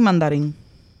 francés y mandarín.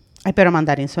 Ay, pero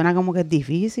mandarín suena como que es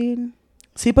difícil.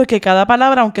 Sí, porque cada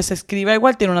palabra, aunque se escriba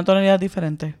igual, tiene una tonalidad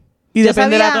diferente. Y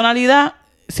depende de la tonalidad,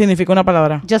 significa una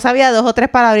palabra. Yo sabía 2 o 3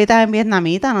 palabritas en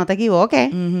vietnamita, no te equivoques.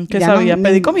 ¿Qué sabías?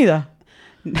 ¿Pedir comida?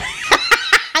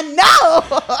 ¡No!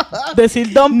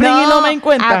 Decir dumpling y no me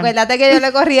encuentran. Acuérdate que yo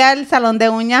le corría el salón de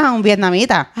uñas a un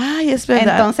vietnamita. Ay, es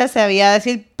verdad. Entonces sabía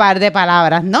decir par de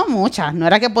palabras. No muchas. No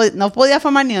era que no podía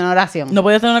formar ni una oración. ¿No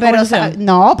podías tener una conversación?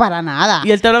 No, para nada.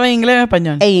 ¿Y él te hablaba en inglés o en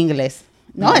español? En inglés.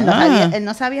 No, él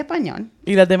no sabía español.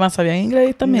 ¿Y las demás sabían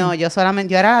inglés también? No, yo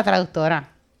era la traductora.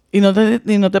 ¿Y no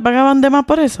te pagaban de más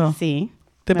por eso? Sí.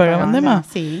 ¿Te pagaban de más?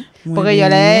 Sí. Muy porque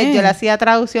bien. yo le hacía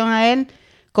traducción a él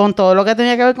con todo lo que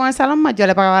tenía que ver con el salón más. Yo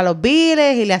le pagaba los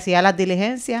biles y le hacía las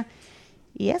diligencias.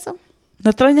 Y eso. ¿No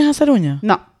extrañas hacer uñas?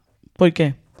 No. ¿Por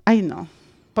qué? Ay, no.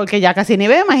 Porque ya casi ni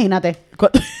veo, imagínate.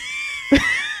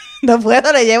 No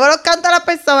puedo, le llevo los cantos a las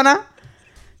personas.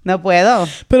 No puedo.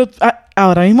 Pero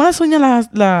ahora mismo las uñas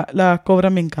las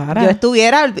cobran bien caras.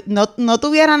 No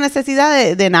tuviera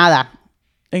necesidad de nada.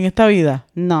 ¿En esta vida?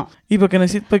 No. ¿Y por qué no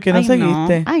seguiste? No.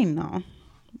 Ay, no.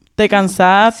 ¿Te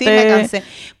cansaste? Sí, me cansé.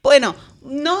 Bueno,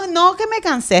 no que me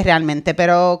cansé realmente,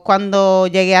 pero cuando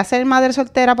llegué a ser madre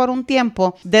soltera por un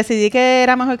tiempo, decidí que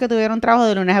era mejor que tuviera un trabajo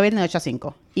de lunes a viernes de 8 a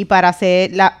 5. Y para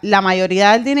hacer la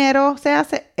mayoría del dinero se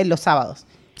hace en los sábados.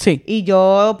 Sí. Y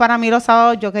para mí los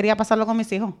sábados, yo quería pasarlo con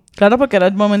mis hijos. Claro, porque era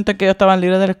el momento en que ellos estaban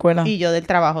libres de la escuela. Y yo del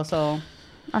trabajo,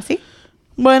 así.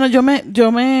 Bueno, yo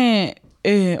me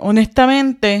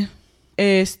honestamente,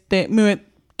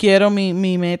 quiero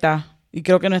mi meta, y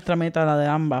creo que nuestra meta, la de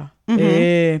ambas,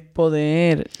 es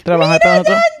poder trabajar para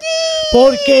nosotros.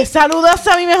 ¿Por qué saludas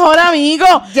a mi mejor amigo?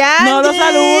 Yandy. No lo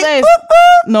saludes.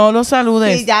 No lo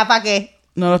saludes. Sí, ya, ¿para qué?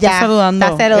 No lo estás saludando.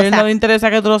 Está celosa. A él no le interesa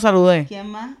que tú lo saludes. ¿Quién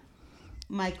más?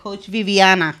 My coach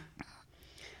Viviana.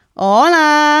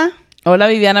 Hola. Hola,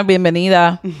 Viviana,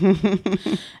 bienvenida.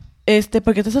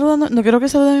 ¿Por qué estás saludando? No quiero que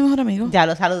salude a mi mejor amigo. Ya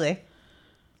lo saludé.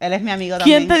 Él es mi amigo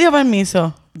también. ¿Quién te dio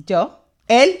permiso? Yo.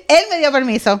 Él me dio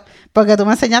permiso. Porque tú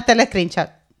me enseñaste el screenshot.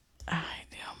 Ay,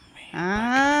 Dios mío.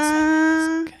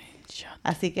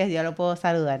 Así que yo lo puedo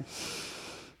saludar.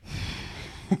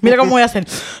 Mira cómo voy a hacer.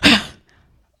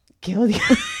 Qué odio.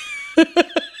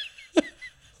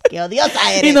 ¡Qué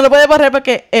odiosa eres! Y no lo puedes borrar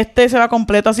porque se va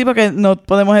completo así porque no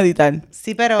podemos editar.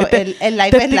 Sí, pero el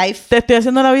live es live. Te estoy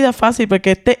haciendo la vida fácil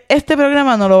porque este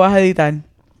programa no lo vas a editar.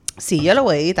 Sí, yo lo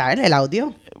voy a editar, el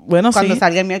audio. Bueno, Cuando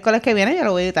salga el miércoles que viene, yo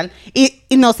lo voy a editar. Y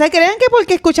no se crean que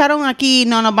porque escucharon aquí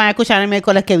no nos van a escuchar el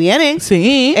miércoles que viene.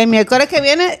 Sí. El miércoles que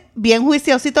viene, bien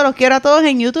juiciosito, los quiero a todos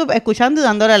en YouTube escuchando y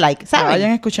dándole like, ¿saben?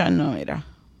 Vayan a escucharnos, mira.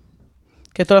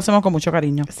 Que esto lo hacemos con mucho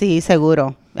cariño. Sí,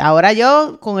 seguro. Ahora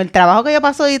yo, con el trabajo que yo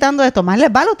paso editando esto, más les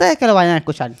vale a ustedes que lo vayan a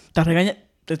escuchar. ¿Estás regañando?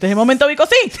 Este es el momento, Vico,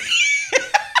 sí.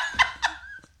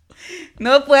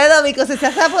 No puedo, Vico. Es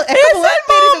como un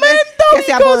espíritu que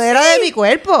se apodera de mi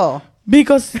cuerpo.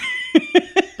 Vico,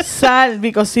 sal,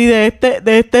 Vico, sí, de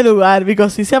este lugar.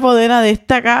 Vico, sí se apodera de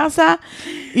esta casa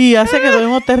y hace que todo el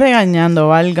mundo esté regañando.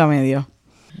 Válgame Dios.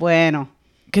 Bueno.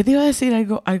 ¿Qué te iba a decir?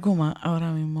 Algo más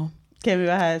ahora mismo. ¿Qué me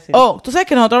ibas a decir? Oh, tú sabes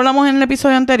que nosotros hablamos en el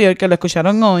episodio anterior, que lo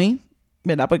escucharon hoy,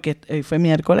 ¿verdad? Porque hoy fue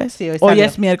miércoles. Sí, hoy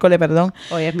es miércoles, perdón.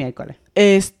 Hoy es miércoles.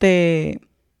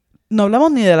 No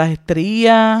hablamos ni de las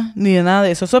estrías, ni de nada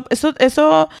de eso.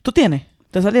 Eso ¿tú tienes?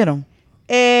 ¿Te salieron?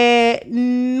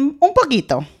 Un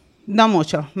poquito. No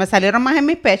mucho. Me salieron más en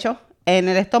mis pechos. En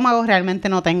el estómago realmente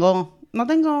no tengo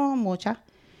muchas.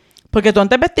 Porque tú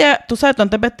antes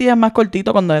vestías más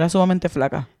cortito cuando eras sumamente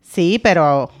flaca. Sí,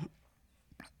 pero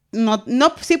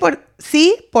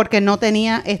porque no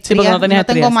tenía estrías. Sí, porque no tenía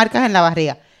tengo estrías. marcas en la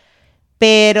barriga.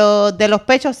 Pero de los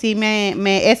pechos sí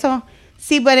eso.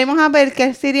 Si venimos a ver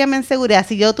qué sería mi inseguridad,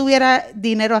 si yo tuviera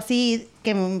dinero así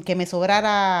que me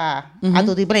sobrara a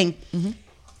tutiplén,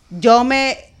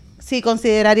 si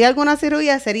consideraría alguna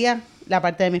cirugía sería la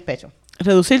parte de mis pechos.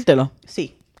 ¿Reducírtelo?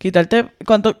 Sí. Quitarte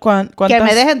cuántas... Que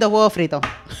me dejen 2 huevos fritos.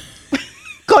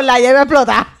 Con la yema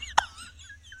explotada.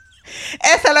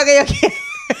 Eso es lo que yo quiero.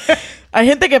 Hay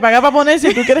gente que paga para ponerse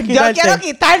y tú quieres quitarte. Yo quiero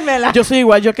quitármela. Yo soy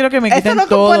igual, yo quiero que me quiten todo. Eso no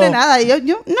compone nada. Y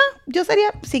yo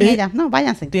sería sin ella. No,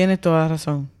 váyanse. Tienes toda la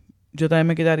razón. Yo también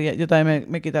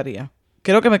me quitaría.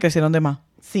 Creo que me crecieron de más.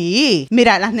 Sí.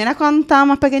 Mira, las nenas cuando estaban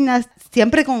más pequeñas,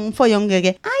 siempre con un follón que ay,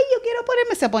 yo quiero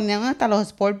ponerme, se ponían hasta los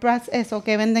sport bras, eso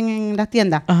que venden en las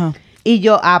tiendas. Ajá. Y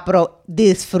yo,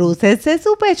 disfrútense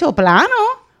su pecho plano,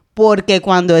 porque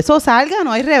cuando eso salga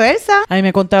no hay reversa. Ahí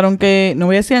me contaron que, no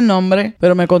voy a decir el nombre,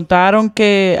 pero me contaron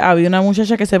que había una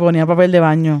muchacha que se ponía papel de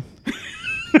baño.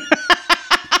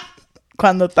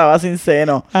 Cuando estaba sin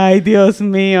seno. Ay, Dios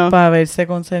mío. Para verse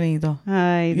con cenito.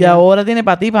 Ay, Dios. Y ahora tiene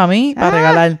para ti, para mí, para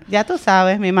regalar. Ya tú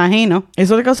sabes, me imagino.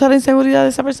 ¿Eso le causará inseguridad a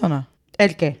esa persona?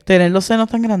 ¿El qué? Tener los senos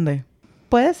tan grandes.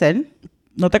 Puede ser.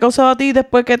 ¿No te ha causado a ti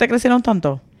después que te crecieron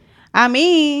tanto? A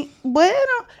mí, bueno,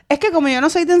 es que como yo no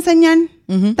soy de enseñar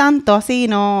tanto así,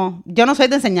 no. Yo no soy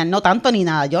de enseñar, no tanto ni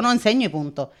nada. Yo no enseño y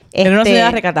punto. Era una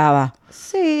señora recatada.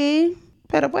 Sí,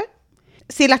 pero pues,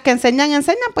 si las que enseñan,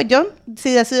 pues yo,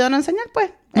 si decido no enseñar, pues.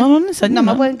 No enseño. No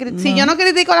me pueden si yo no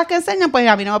critico a las que enseñan, pues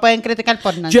a mí no me pueden criticar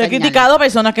por no Yo enseñar. he criticado a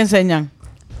personas que enseñan.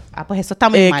 Ah, pues eso está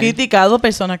muy mal. He criticado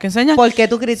personas que enseñan. ¿Por qué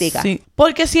tú criticas? Sí,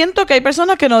 porque siento que hay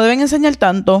personas que no deben enseñar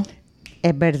tanto.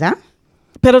 ¿Es verdad?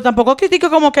 Pero tampoco critico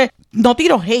como que... No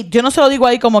tiro hate. Yo no se lo digo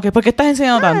ahí como que... ¿Por qué estás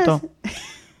enseñando tanto?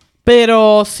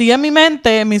 Pero sí en mi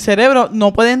mente, mi cerebro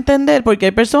no puede entender porque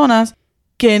hay personas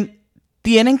que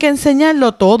tienen que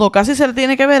enseñarlo todo. Casi se le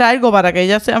tiene que ver algo para que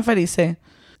ellas sean felices.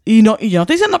 Y yo no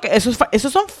estoy diciendo que eso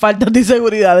son faltas de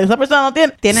inseguridad. Esa persona no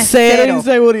tiene cero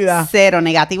inseguridad. Cero,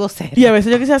 negativo cero. Y a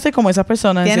veces yo quisiera ser como esas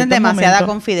personas. Tienen demasiada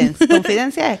confidencia.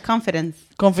 Confidencia es confidence.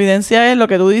 Confidencia es lo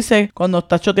que tú dices cuando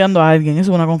estás choteando a alguien. Eso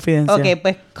es una confidencia. Ok,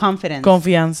 pues confidence.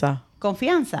 Confianza.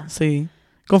 ¿Confianza? Sí.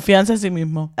 Confianza en sí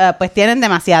mismo. Pues tienen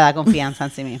demasiada confianza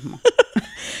en sí mismo.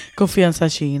 Confianza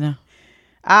china.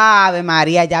 Ave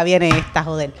María, ya viene esta,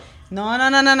 joder. No.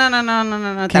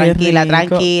 Tranquila.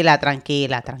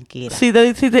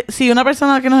 Si una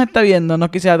persona que nos está viendo nos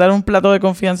quisiera dar un plato de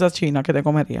confianza china, ¿qué te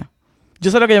comería?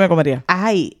 Yo sé lo que yo me comería.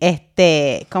 Ay,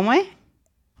 ¿cómo es?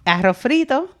 Arroz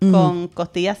frito con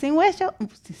costillas sin hueso.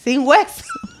 Sin hueso.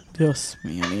 Dios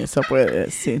mío, ni eso puede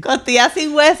decir. Costillas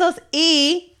sin huesos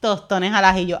y tostones al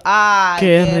ajillo. ¡Ay,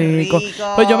 qué rico!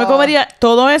 Pues yo me comería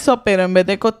todo eso, pero en vez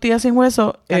de costillas sin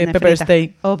hueso, pepper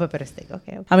steak. Oh, pepper steak,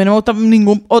 ok. A mí no me gusta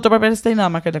ningún otro pepper steak nada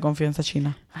más que de confianza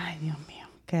china. Ay, Dios mío,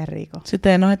 qué rico. Si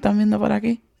ustedes nos están viendo por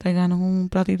aquí, traigan un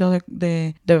platito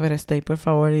de pepper steak, por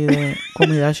favor, y de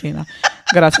comida china.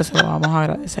 Gracias, se lo vamos a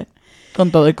agradecer.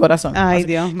 Con todo el corazón. Ay, así,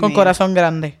 Dios mío. Con corazón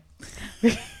grande.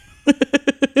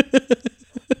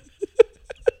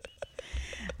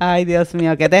 Ay, Dios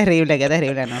mío, qué terrible.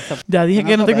 No, Ya dije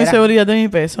que no tengo inseguridad de mi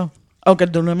peso. Aunque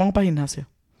el lunes vamos para el gimnasio.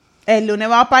 El lunes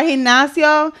vamos para el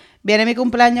gimnasio. Viene mi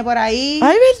cumpleaños por ahí.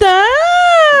 ¡Ay,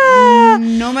 verdad!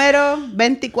 Número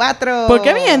 24. ¿Por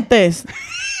qué mientes?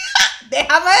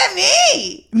 ¡Déjame de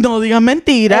mí! No digas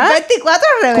mentiras. El 24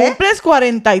 al revés. Cumples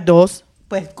 42.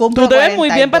 Pues cumplo 42. Tú te ves muy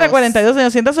bien para 42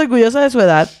 años. Sientas orgullosa de su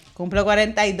edad. Cumplo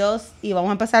 42 y vamos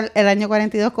a empezar el año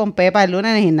 42 con Pepa el lunes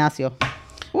en el gimnasio.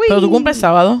 Uy. Pero tú cumples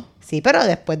sábado. Sí, pero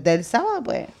después del sábado,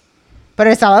 pues.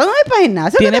 Pero el sábado no hay para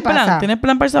gimnasio. ¿Qué te pasa? ¿Tienes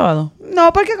plan para el sábado?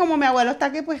 No, porque como mi abuelo está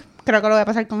aquí, pues creo que lo voy a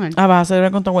pasar con él. Ah, vas a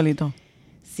celebrar con tu abuelito.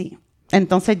 Sí.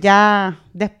 Entonces ya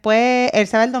después él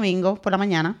se va el domingo por la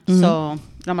mañana. So,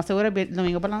 lo más seguro el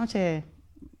domingo por la noche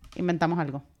inventamos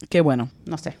algo. Qué bueno.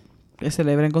 No sé. que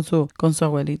celebren con su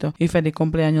abuelito. Y feliz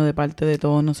cumpleaños de parte de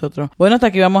todos nosotros. Bueno, hasta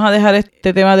aquí vamos a dejar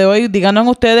este tema de hoy. Díganos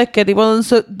ustedes qué tipo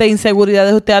de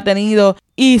inseguridades usted ha tenido.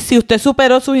 Y si usted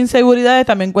superó sus inseguridades,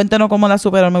 también cuéntenos cómo las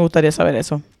superó. Me gustaría saber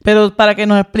eso. Pero para que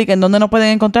nos expliquen dónde nos pueden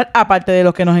encontrar, aparte de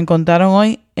los que nos encontraron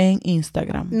hoy en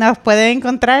Instagram. Nos pueden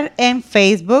encontrar en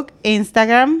Facebook,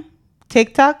 Instagram,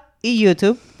 TikTok y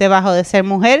YouTube. Debajo de Ser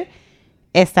Mujer,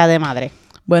 está de madre.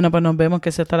 Bueno, pues nos vemos,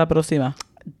 que sea hasta la próxima.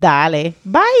 Dale,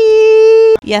 bye.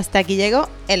 Y hasta aquí llegó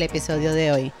el episodio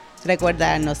de hoy. Recuerda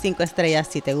darnos 5 estrellas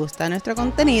si te gusta nuestro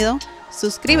contenido.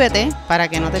 Suscríbete para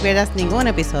que no te pierdas ningún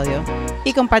episodio.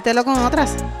 Y compártelo con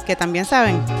otras que también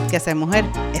saben que ser mujer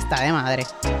está de madre.